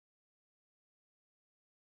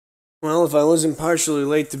Well, if I wasn't partially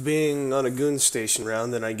late to being on a goon station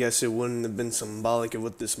round, then I guess it wouldn't have been symbolic of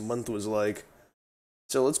what this month was like.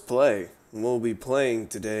 So let's play. We'll be playing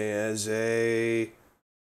today as a.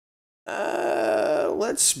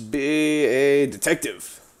 Let's be a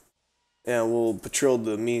detective. Yeah, we'll patrol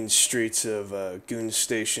the mean streets of Goon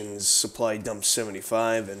Station's Supply Dump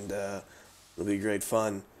 75, and it'll be great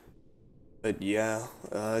fun. But yeah,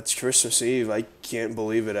 it's Christmas Eve. I can't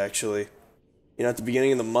believe it, actually. At the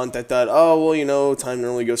beginning of the month, I thought, oh, well, time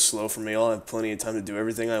normally goes slow for me. I'll have plenty of time to do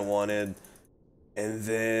everything I wanted. And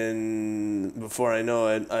then, before I know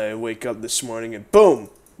it, I wake up this morning and boom!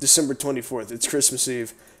 December 24th. It's Christmas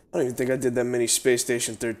Eve. I don't even think I did that many Space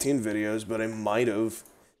Station 13 videos, but I might have.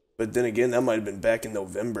 But then again, that might have been back in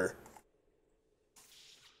November.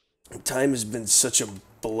 Time has been such a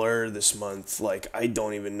blur this month. Like, I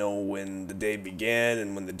don't even know when the day began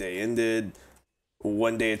and when the day ended.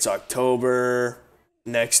 One day it's October,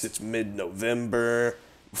 next it's mid-November.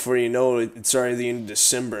 Before you know it, it's already the end of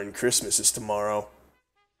December and Christmas is tomorrow.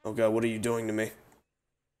 Oh god, what are you doing to me?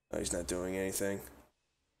 Oh, he's not doing anything.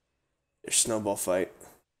 There's snowball fight.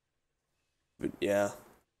 But yeah.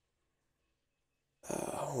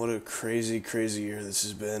 What a crazy, crazy year this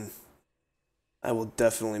has been. I will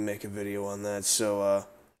definitely make a video on that, so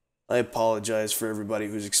I apologize for everybody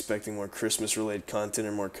who's expecting more Christmas-related content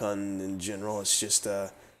or more content in general. It's just,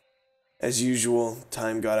 as usual,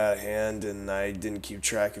 time got out of hand and I didn't keep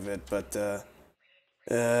track of it. But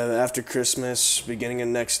after Christmas, beginning of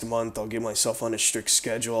next month, I'll get myself on a strict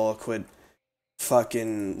schedule. I'll quit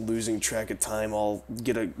fucking losing track of time. I'll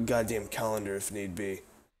get a goddamn calendar if need be.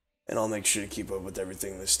 And I'll make sure to keep up with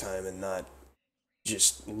everything this time and not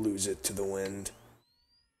just lose it to the wind.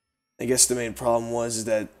 I guess the main problem was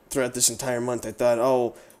that throughout this entire month, I thought,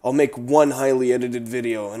 oh, I'll make one highly edited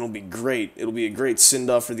video and it'll be great. It'll be a great send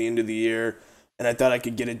off for the end of the year, and I thought I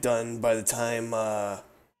could get it done by the time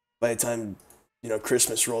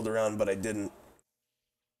Christmas rolled around, but I didn't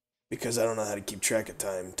because I don't know how to keep track of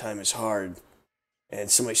time. Time is hard, and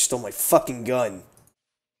somebody stole my fucking gun.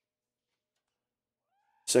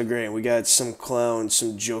 So great, we got some clown,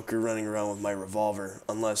 some joker running around with my revolver,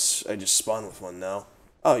 unless I just spawn with one now.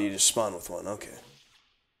 Oh, you just spawn with one, okay.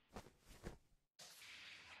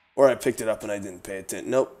 Or I picked it up and I didn't pay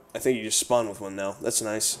attention. Nope, I think you just spawn with one now. That's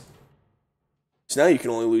nice. So now you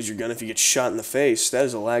can only lose your gun if you get shot in the face. That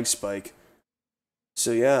is a lag spike.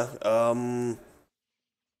 So yeah,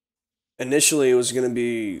 initially it was gonna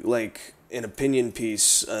be like an opinion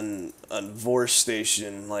piece on Vor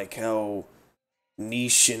Station, like how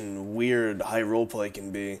niche and weird high roleplay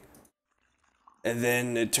can be. And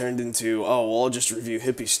then it turned into, oh, well, I'll just review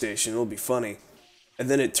Hippie Station, it'll be funny. And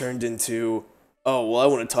then it turned into, oh, well, I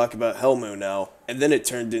want to talk about Hellmoon now. And then it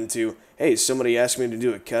turned into, hey, somebody asked me to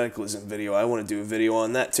do a Cataclysm video, I want to do a video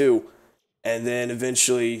on that too. And then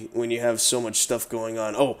eventually, when you have so much stuff going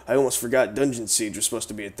on, oh, I almost forgot Dungeon Siege was supposed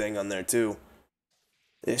to be a thing on there too.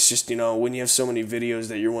 It's just, when you have so many videos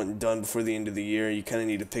that you're wanting done before the end of the year, you kind of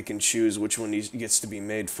need to pick and choose which one gets to be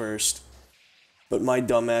made first. But my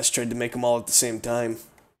dumbass tried to make them all at the same time.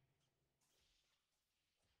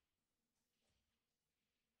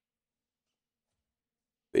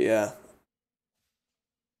 But yeah.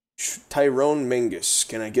 Tyrone Mingus,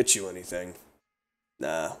 can I get you anything?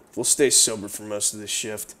 Nah, we'll stay sober for most of this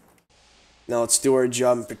shift. Now let's do our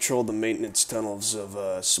job and patrol the maintenance tunnels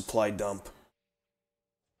of Supply Dump.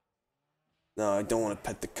 No, I don't want to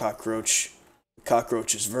pet the cockroach. The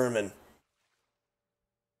cockroach is vermin.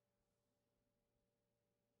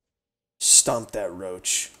 Stomp that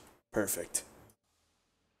roach. Perfect.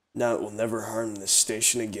 Now it will never harm this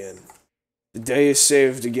station again. The day is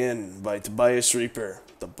saved again by Tobias Reaper,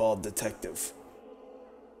 the bald detective.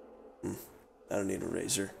 I don't need a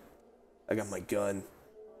razor. I got my gun.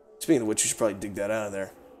 Speaking of which, we should probably dig that out of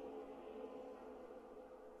there.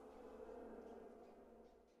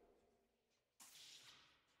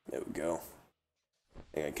 There we go.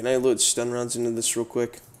 Hang on, can I load stun rounds into this real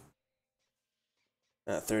quick?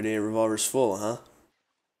 38 revolvers full, huh?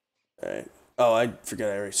 Alright. Oh, I forgot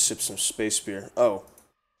I already sipped some space beer. Oh,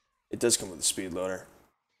 it does come with a speed loader.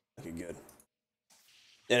 Okay, good.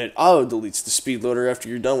 And it auto-deletes the speed loader after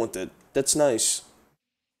you're done with it. That's nice.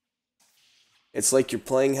 It's like you're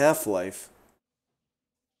playing Half-Life.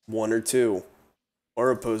 1 or 2.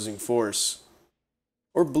 Or Opposing Force.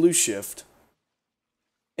 Or Blue Shift.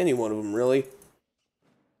 Any one of them, really.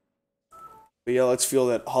 But yeah, let's feel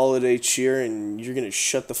that holiday cheer, and you're gonna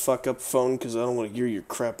shut the fuck up, phone, because I don't want to hear your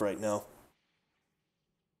crap right now.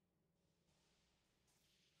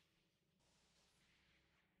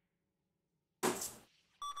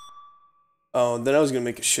 Oh, then I was gonna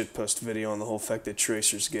make a shitpost video on the whole fact that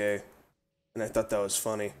Tracer's gay, and I thought that was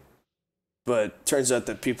funny. But turns out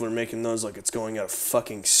that people are making those like it's going out of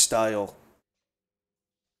fucking style.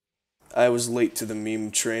 I was late to the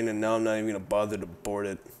meme train, and now I'm not even gonna bother to board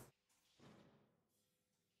it.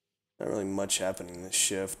 Not really much happening this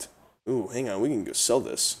shift. Ooh, hang on, we can go sell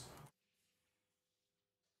this.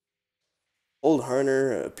 Old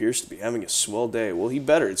Harner appears to be having a swell day. Well, he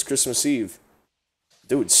better. It's Christmas Eve.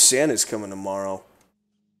 Dude, Santa's coming tomorrow.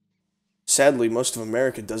 Sadly, most of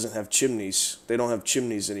America doesn't have chimneys. They don't have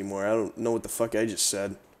chimneys anymore. I don't know what the fuck I just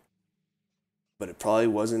said. But it probably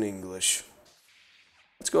wasn't English.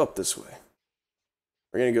 Let's go up this way.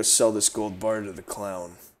 We're gonna go sell this gold bar to the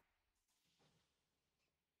clown.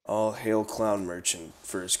 All hail clown merchant,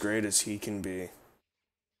 for as great as he can be.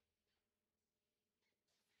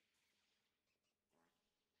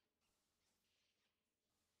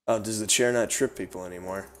 Oh, does the chair not trip people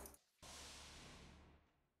anymore?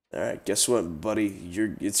 Alright, guess what, buddy?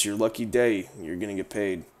 It's your lucky day. You're gonna get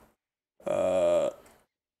paid. I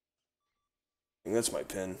think that's my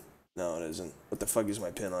pin. No, it isn't. What the fuck is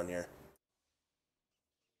my pin on here?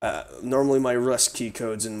 Normally my Rust key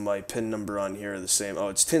codes and my pin number on here are the same. Oh,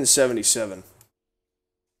 it's 1077.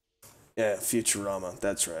 Yeah, Futurama.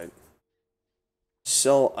 That's right.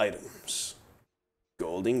 Sell items.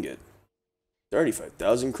 Gold ingot.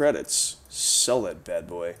 35,000 credits. Sell that bad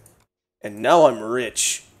boy. And now I'm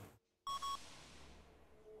rich.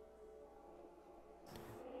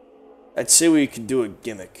 I'd say we could do a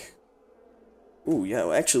gimmick. Ooh, yeah,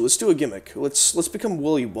 actually, let's do a gimmick. Let's become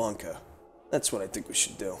Willy Wonka. That's what I think we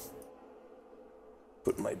should do.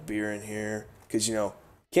 Put my beer in here. Because, you know,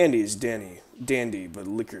 candy is dandy, but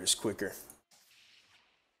liquor is quicker.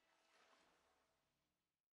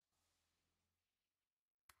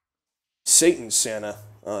 Satan Santa.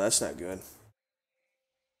 Oh, that's not good.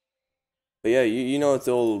 But yeah, you know what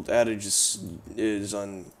the old adage is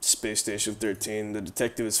on Space Station 13. The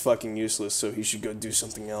detective is fucking useless, so he should go do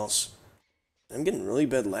something else. I'm getting really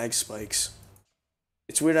bad lag spikes.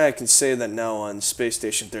 It's weird I can say that now on Space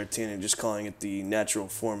Station 13 and just calling it the natural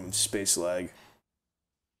form of space lag.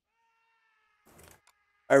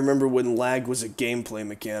 I remember when lag was a gameplay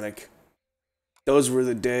mechanic. Those were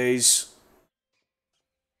the days.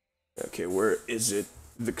 Okay, where is it?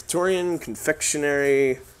 Victorian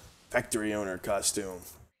confectionery factory owner costume.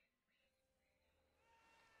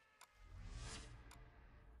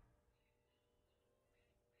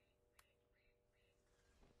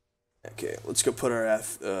 Okay, let's go put our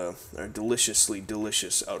deliciously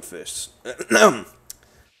delicious outfits. Let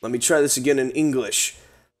me try this again in English.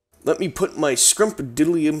 Let me put my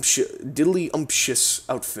scrumptiddlyumptious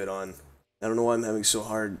outfit on. I don't know why I'm having so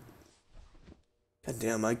hard. God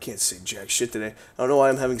damn, I can't say jack shit today. I don't know why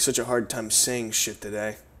I'm having such a hard time saying shit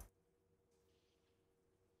today.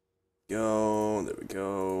 Go, there we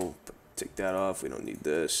go. Take that off, we don't need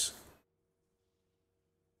this.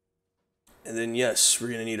 And then yes,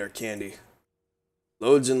 we're gonna need our candy.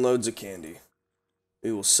 Loads and loads of candy.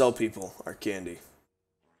 We will sell people our candy.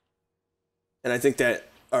 And I think that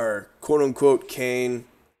our quote-unquote cane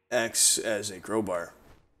acts as a crowbar.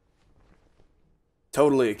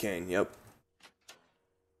 Totally a cane, yep.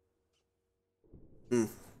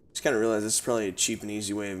 Just kind of realized this is probably a cheap and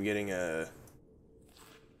easy way of getting a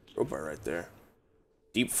crowbar right there.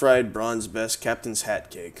 Deep fried bronze best captain's hat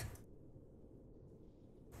cake.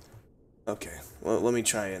 Okay, well, let me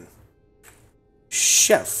try in.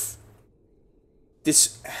 Chef,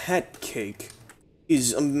 this hat cake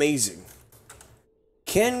is amazing.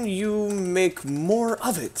 Can you make more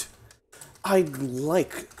of it? I'd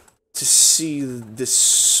like to see this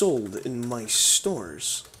sold in my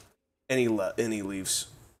stores. And he leaves.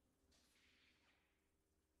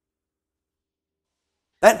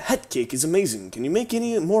 That hat cake is amazing. Can you make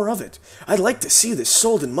any more of it? I'd like to see this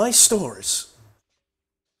sold in my stores.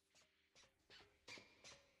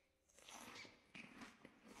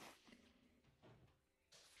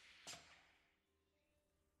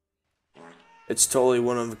 It's totally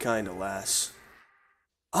one of a kind, alas.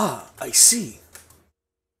 Ah, I see.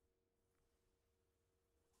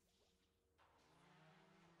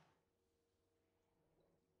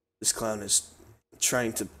 This clown is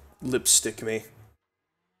trying to lipstick me.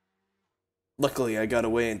 Luckily, I got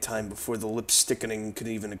away in time before the lipsticking could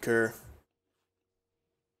even occur.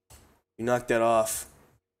 You knocked that off.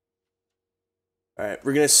 Alright,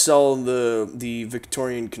 we're gonna sell the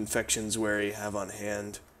Victorian confections we have on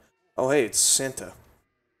hand. Oh hey, it's Santa.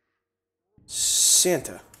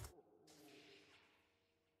 Santa.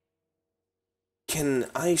 Can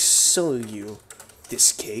I sell you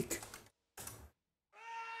this cake?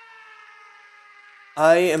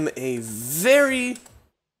 I am a very...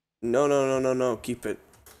 No, no, no, no, no. Keep it.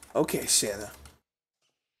 Okay, Santa.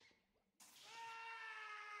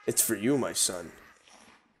 It's for you, my son.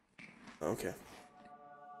 Okay.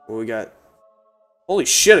 What we got? Holy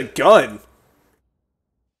shit, a gun!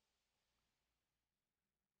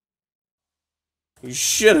 You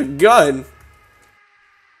shit, a gun!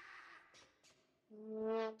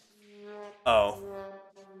 Oh.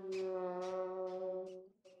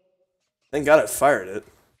 Thank God I fired it.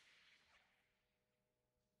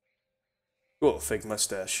 Cool, fake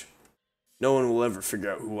mustache. No one will ever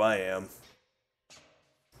figure out who I am.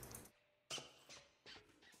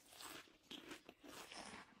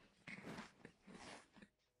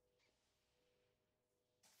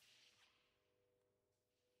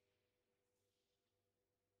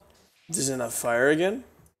 Does it not fire again?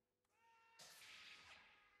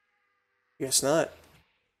 Guess not.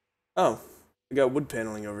 Oh, we got wood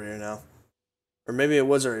paneling over here now. Or maybe it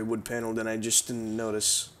was already wood paneled and I just didn't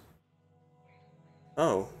notice.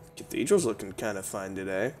 Oh, cathedral's looking kind of fine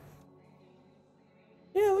today.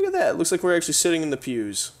 Yeah, look at that. Looks like we're actually sitting in the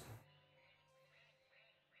pews.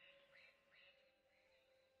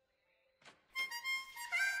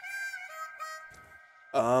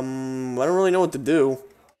 I don't really know what to do.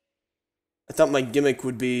 I thought my gimmick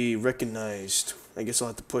would be recognized. I guess I'll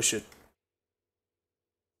have to push it.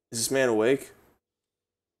 Is this man awake?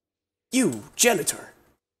 You, janitor!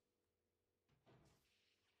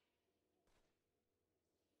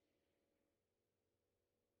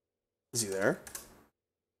 Is he there?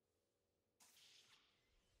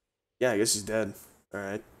 Yeah, I guess he's dead.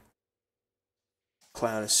 Alright.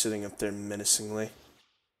 Clown is sitting up there menacingly.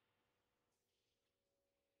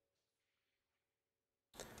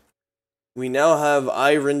 We now have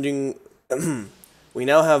eye-rending... we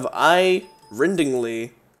now have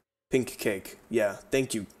eye-rendingly pink cake. Yeah,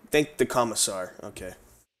 thank you. Thank the commissar. Okay.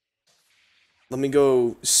 Let me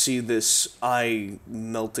go see this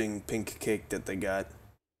eye-melting pink cake that they got.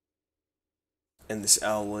 And this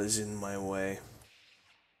owl is in my way.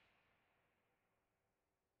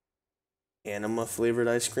 Anima flavored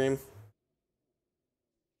ice cream?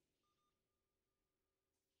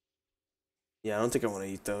 Yeah, I don't think I want to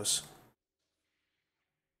eat those.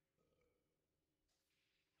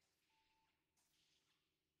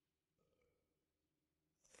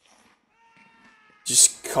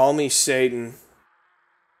 Just call me Satan.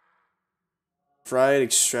 Fried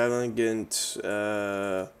extravagant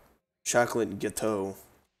chocolate gâteau.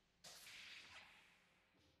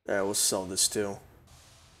 Alright, we'll sell this too.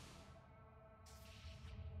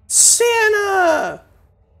 Santa!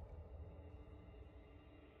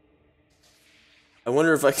 I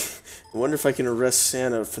wonder if I can arrest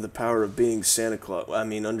Santa for the power of being Santa Claus. I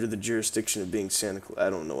mean, under the jurisdiction of being Santa Claus. I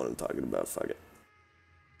don't know what I'm talking about. Fuck it.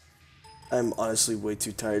 I'm honestly way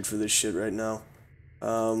too tired for this shit right now.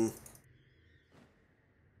 I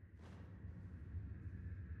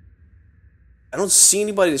don't see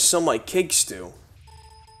anybody to sell my cakes to.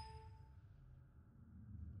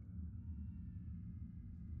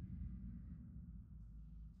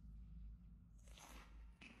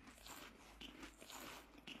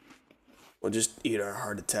 We'll just eat our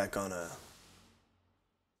heart attack on a...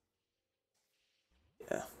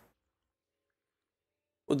 Yeah.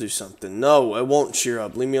 We'll do something. No, I won't cheer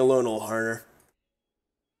up. Leave me alone, old Harner.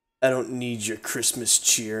 I don't need your Christmas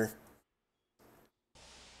cheer.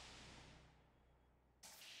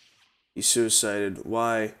 You suicided.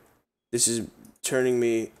 Why? This is turning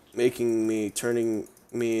me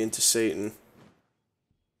into Satan.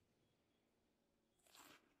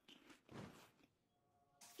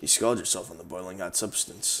 You scald yourself on the boiling hot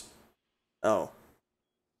substance. Oh.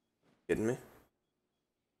 Kidding me?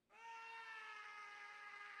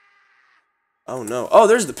 Oh no. Oh,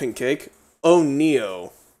 there's the pink cake. Oh,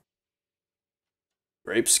 Neo.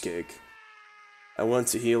 Grapes cake. I want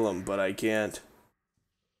to heal him, but I can't.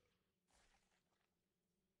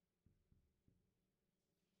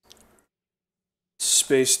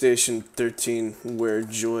 Space Station 13, where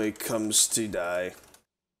joy comes to die.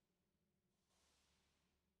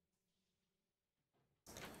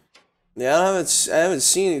 Yeah, I haven't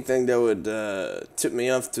seen anything that would tip me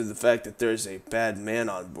off to the fact that there's a bad man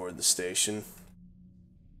on board the station.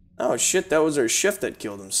 Oh shit, that was our chef that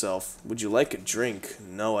killed himself. Would you like a drink?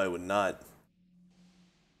 No, I would not.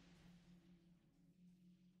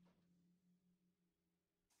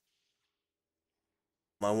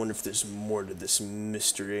 I wonder if there's more to this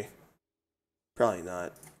mystery. Probably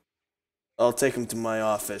not. I'll take him to my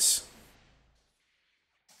office.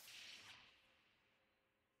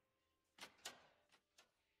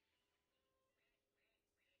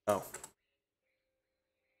 Oh.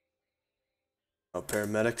 Oh,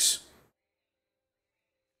 paramedics.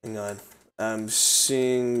 Hang on. I'm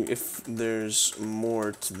seeing if there's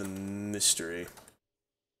more to the mystery.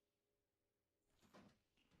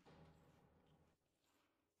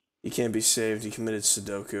 He can't be saved. He committed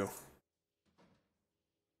Sudoku.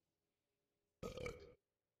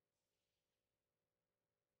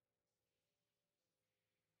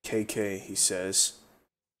 KK, he says.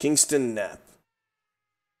 Kingston Nap.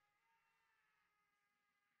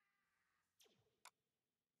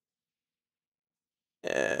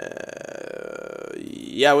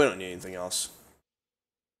 Yeah, we don't need anything else.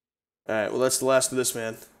 Alright, well, that's the last of this,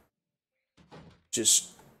 man.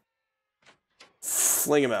 Just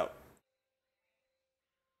fling him out.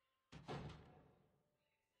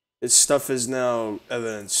 His stuff is now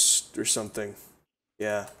evidence or something.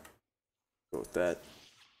 Yeah. Go with that.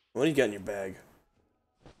 What do you got in your bag?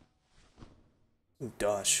 Ooh,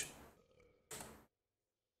 dosh.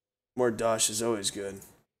 More dosh is always good.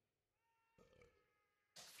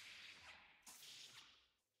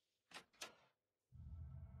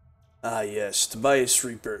 Ah, yes. Tobias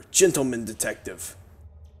Reaper. Gentleman detective.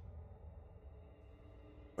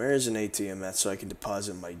 Where is an ATM at so I can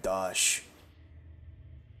deposit my dosh?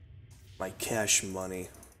 My cash money.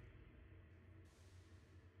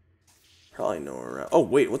 Probably nowhere around. Oh,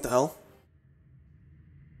 wait, what the hell?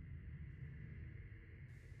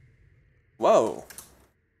 Whoa.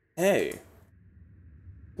 Hey.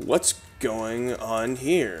 What's going on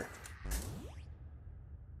here?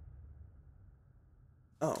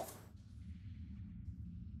 Oh.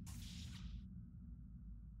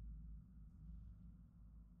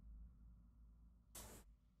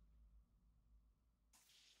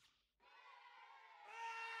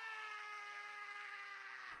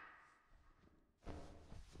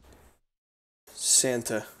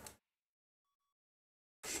 Santa.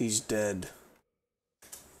 He's dead.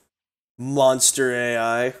 Monster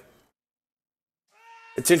AI.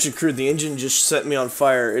 Attention crew, the engine just set me on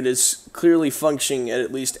fire. It is clearly functioning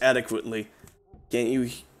at least adequately. Can't you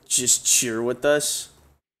just cheer with us?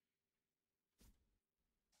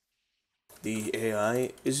 The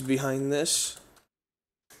AI is behind this?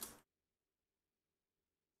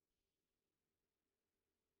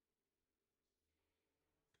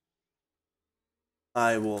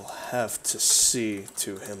 I will have to see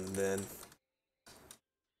to him then.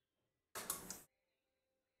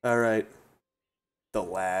 Alright. The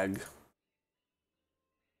lag.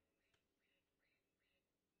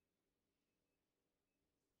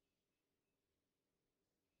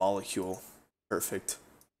 Molecule. Perfect.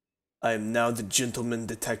 I am now the gentleman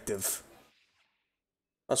detective.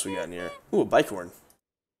 What else we got in here? Ooh, a bike horn.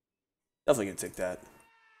 Definitely gonna take that.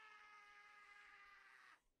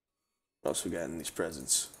 What else we got in these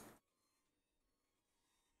presents?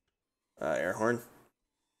 Air horn.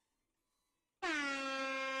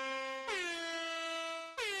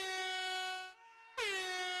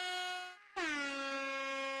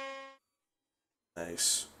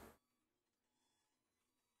 Nice.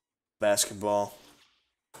 Basketball.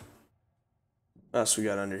 What else we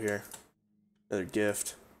got under here? Another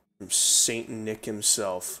gift from Saint Nick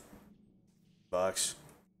himself. Box.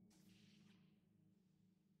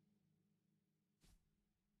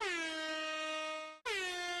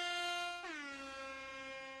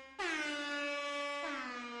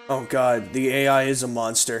 Oh god, the AI is a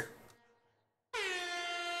monster.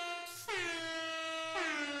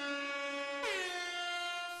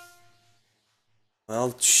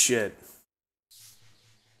 Well, shit.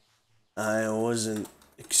 I wasn't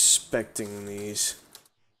expecting these.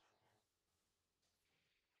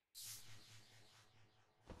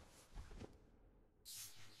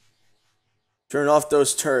 Turn off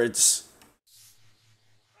those turrets.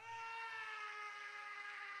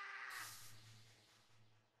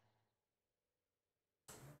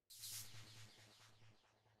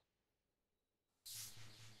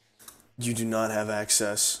 You do not have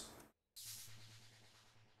access.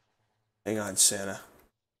 Hang on, Santa.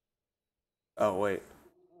 Oh, wait.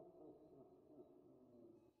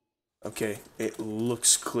 Okay, it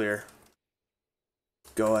looks clear.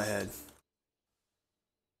 Go ahead.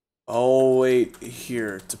 I'll wait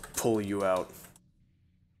here to pull you out.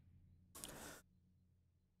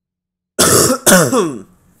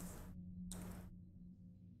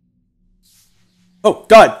 Oh,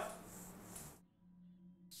 God!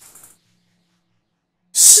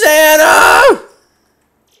 Santa!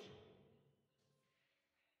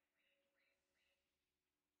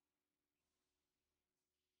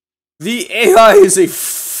 The AI is a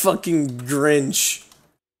fucking Grinch.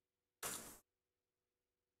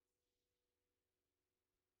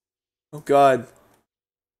 Oh, God.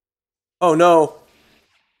 Oh, no.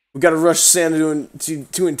 We gotta rush Santa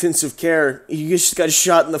to intensive care. He just got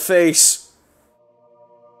shot in the face.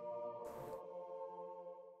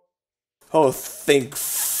 Oh, thank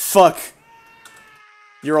fuck.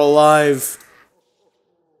 You're alive.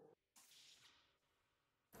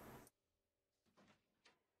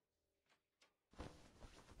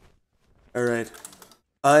 Alright.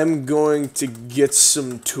 I'm going to get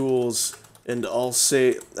some tools, and I'll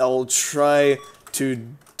try to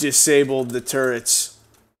disable the turrets.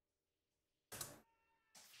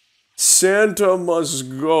 Santa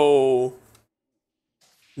must go.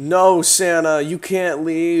 No, Santa, you can't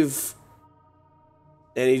leave.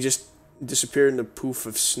 And he just disappeared in a poof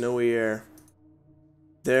of snowy air.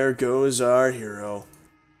 There goes our hero.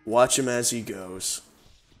 Watch him as he goes.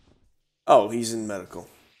 Oh, he's in medical.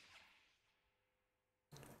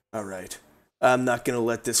 Alright. I'm not gonna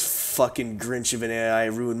let this fucking Grinch of an AI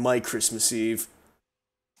ruin my Christmas Eve.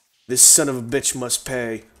 This son of a bitch must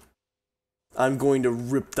pay. I'm going to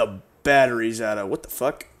rip the batteries out of... What the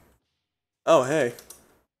fuck? Oh, hey.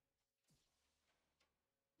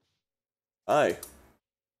 Hi.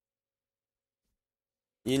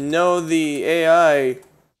 You know the AI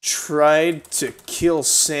tried to kill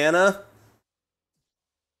Santa?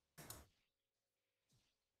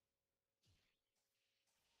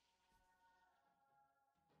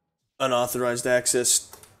 Unauthorized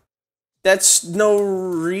access. That's no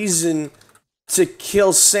reason to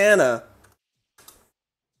kill Santa.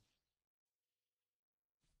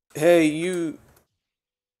 Hey, you...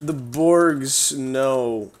 The Borgs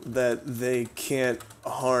know that they can't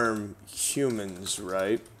harm humans,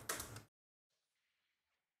 right?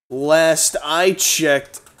 Last I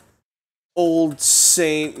checked, old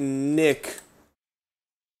Saint Nick...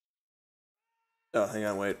 Oh, hang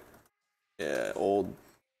on, wait. Yeah, old...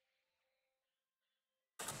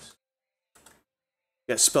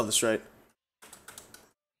 Gotta spell this right.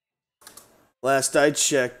 Last I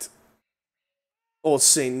checked, old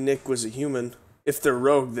Saint Nick was a human. If they're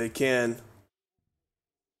rogue, they can.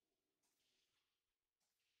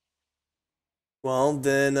 Well,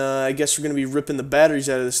 then, I guess we're gonna be ripping the batteries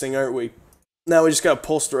out of this thing, aren't we? Now we just gotta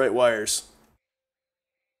pulse the right wires.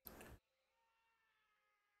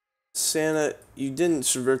 Santa, you didn't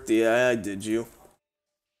subvert the AI, did you?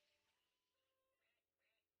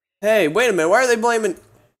 Hey, wait a minute, why are they blaming...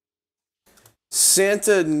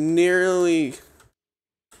 Santa nearly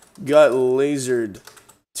got lasered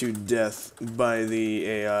to death by the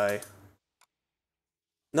AI.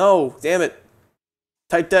 No, damn it.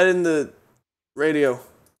 Type that in the radio.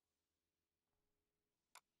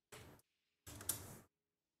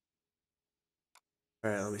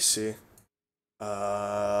 Alright, let me see.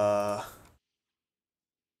 Probably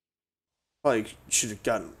should have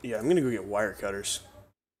gotten... Yeah, I'm gonna go get wire cutters.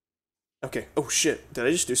 Okay. Oh, shit. Did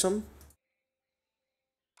I just do something?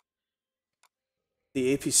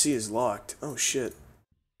 The APC is locked. Oh, shit.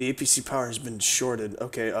 The APC power has been shorted.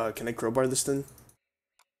 Okay, can I crowbar this then?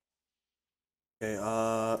 Okay,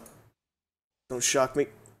 don't shock me.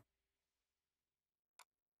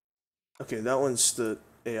 Okay, that one's the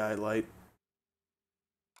AI light.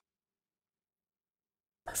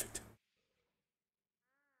 Perfect.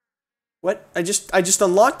 What? I just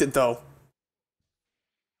unlocked it, though.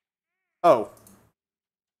 Oh.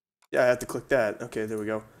 Yeah, I have to click that. Okay, there we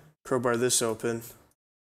go. Crowbar this open.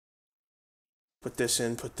 Put this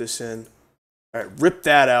in, put this in. Alright, rip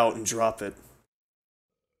that out and drop it.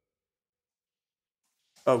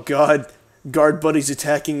 Oh god. Guard buddy's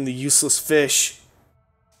attacking the useless fish.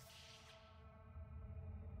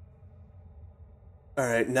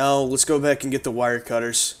 Alright, now let's go back and get the wire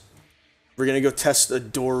cutters. We're gonna go test a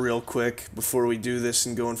door real quick before we do this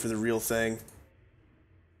and go in for the real thing.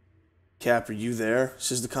 Cap, are you there?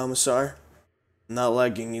 Says the commissar. Not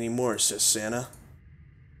lagging anymore, says Santa.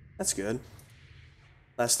 That's good.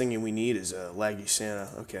 Last thing we need is a laggy Santa.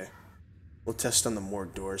 Okay. We'll test on the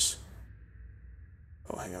morgue doors.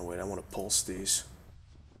 Oh, hang on, wait, I want to pulse these.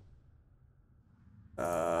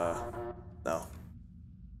 No.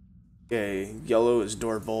 Okay, yellow is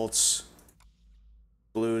door bolts.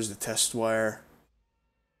 Blue is the test wire.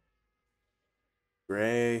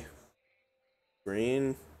 Gray.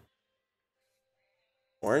 Green.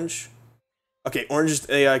 Orange? Okay, orange is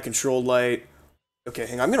the AI controlled light. Okay,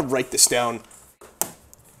 hang on, I'm gonna write this down.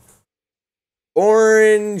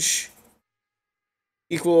 Orange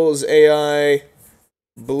equals AI.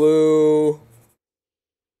 Blue.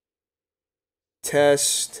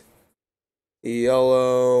 Test.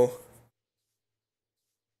 Yellow.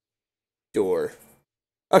 Door.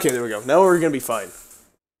 Okay, there we go. Now we're gonna be fine.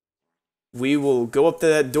 We will go up to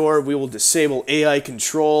that door, we will disable AI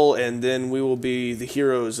control, and then we will be the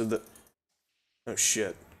heroes of the... Oh,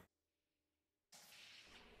 shit.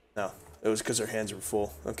 It was because our hands were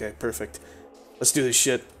full. Okay, perfect. Let's do this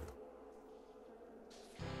shit.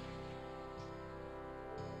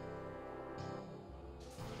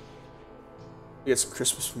 We get some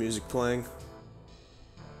Christmas music playing.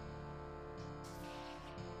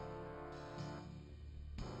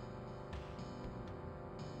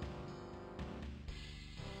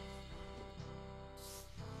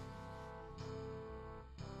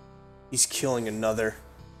 He's killing another.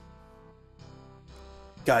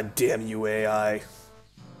 God damn you, AI.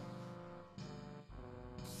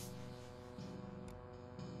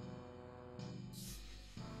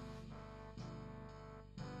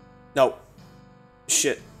 No.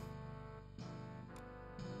 Shit.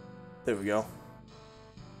 There we go.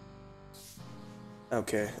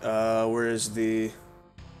 Okay, where is the...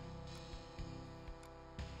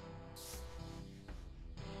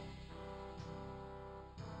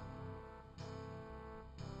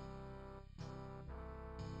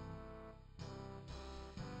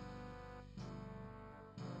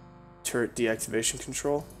 turret deactivation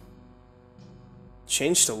control?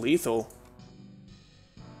 Change to lethal?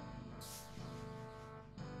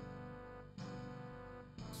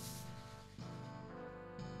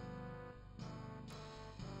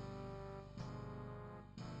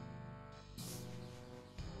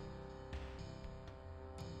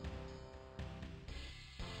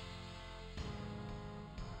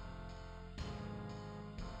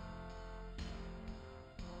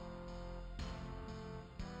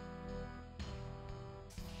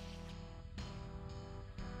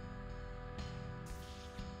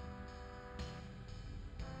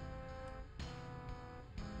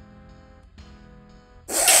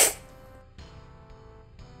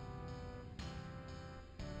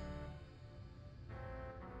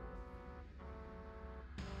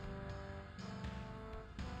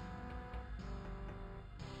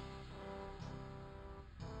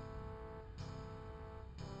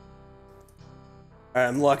 Alright,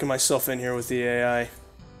 I'm locking myself in here with the AI.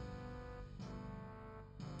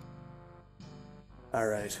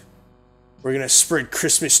 Alright. We're gonna spread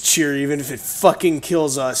Christmas cheer even if it fucking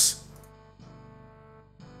kills us.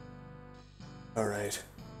 Alright.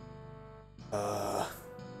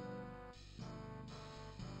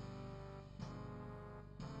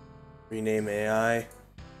 Rename AI.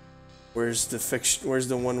 Where's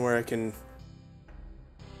the one where I can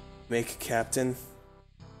make a captain?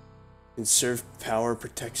 Conserve power,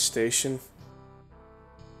 protect station.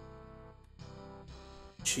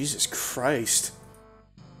 Jesus Christ.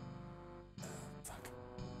 Fuck.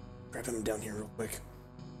 Grab him down here real quick.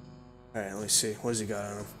 Alright, let me see. What has he got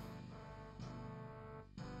on him?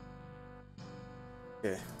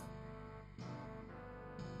 Okay.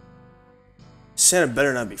 Santa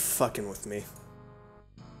better not be fucking with me.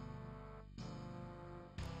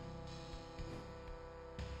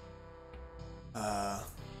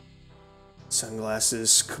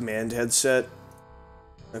 Sunglasses, command headset.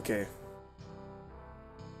 Okay.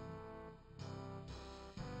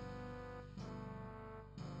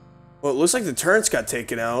 Well, it looks like the turrets got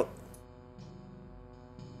taken out.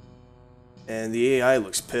 And the AI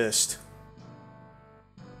looks pissed.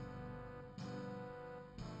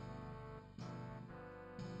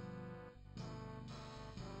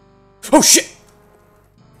 Oh shit!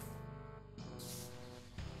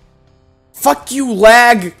 Fuck you,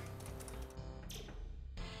 lag!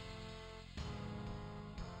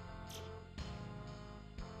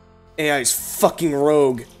 AI's fucking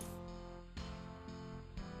rogue.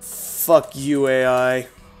 Fuck you, AI.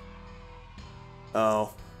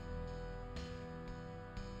 Oh.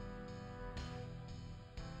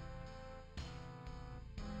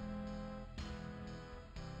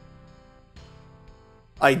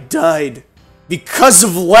 I died because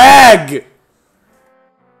of lag!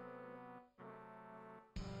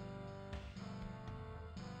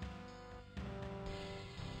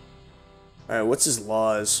 Alright, what's his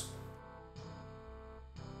laws?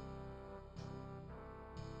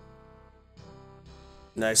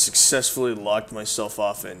 And I successfully locked myself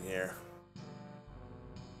off in here.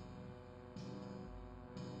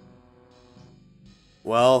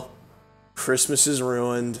 Well, Christmas is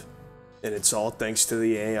ruined, and it's all thanks to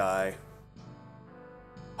the AI.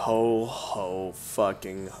 Ho, ho,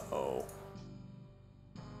 fucking ho.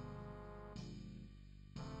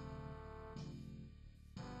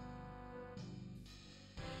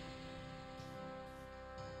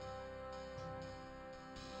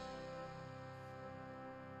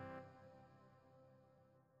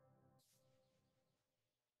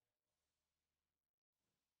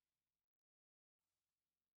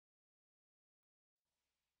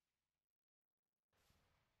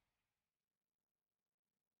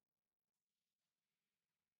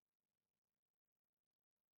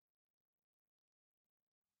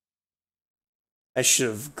 I should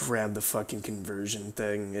have grabbed the fucking conversion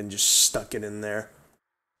thing and just stuck it in there.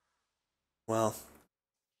 Well,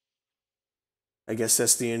 I guess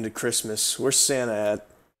that's the end of Christmas. Where's Santa at?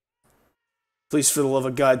 Please, for the love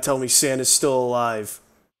of God, tell me Santa's still alive.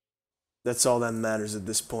 That's all that matters at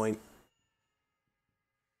this point.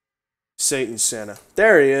 Satan Santa.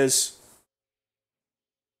 There he is.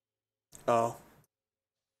 Oh.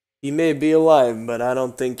 He may be alive, but I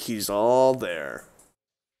don't think he's all there.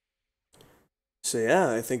 So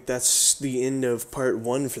yeah, I think that's the end of part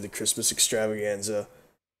 1 for the Christmas extravaganza.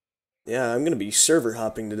 Yeah, I'm gonna be server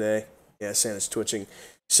hopping today. Yeah, Santa's twitching.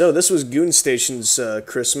 So this was Goon Station's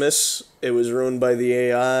Christmas. It was ruined by the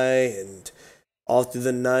AI, and all through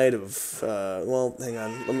the night of, well, hang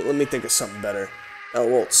on, let me think of something better. Oh,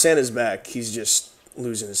 well, Santa's back. He's just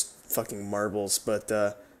losing his fucking marbles, but,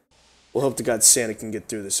 we'll hope to God Santa can get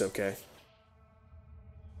through this okay.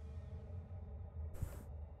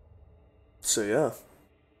 So, yeah.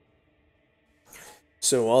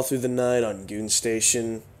 So, all through the night on Goon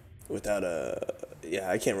Station, without a... Yeah,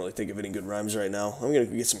 I can't really think of any good rhymes right now. I'm gonna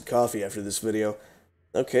get some coffee after this video.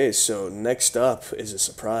 Okay, so next up is a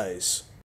surprise.